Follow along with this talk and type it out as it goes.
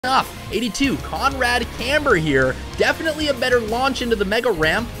enough. 82, Conrad Camber here. Definitely a better launch into the mega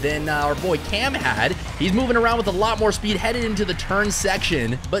ramp than our boy Cam had. He's moving around with a lot more speed headed into the turn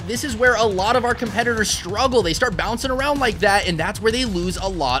section, but this is where a lot of our competitors struggle. They start bouncing around like that, and that's where they lose a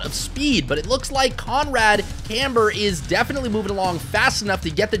lot of speed. But it looks like Conrad Camber is definitely moving along fast enough to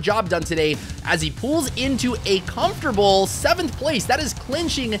get the job done today as he pulls into a comfortable 7th place. That is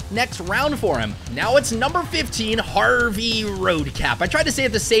clinching next round for him. Now it's number 15, Harvey Rodcap. I tried to say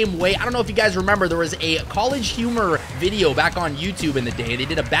it the same way. I don't know if you guys remember, there was a College Humor video back on YouTube in the day. They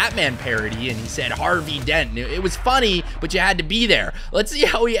did a Batman parody, and he said Harvey Dent. It was funny, but you had to be there. Let's see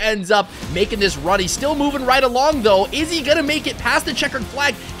how he ends up making this run. He's still moving right along, though. Is he gonna make it past the checkered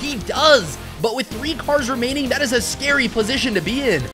flag? He does. But with 3 cars remaining, that is a scary position to be in.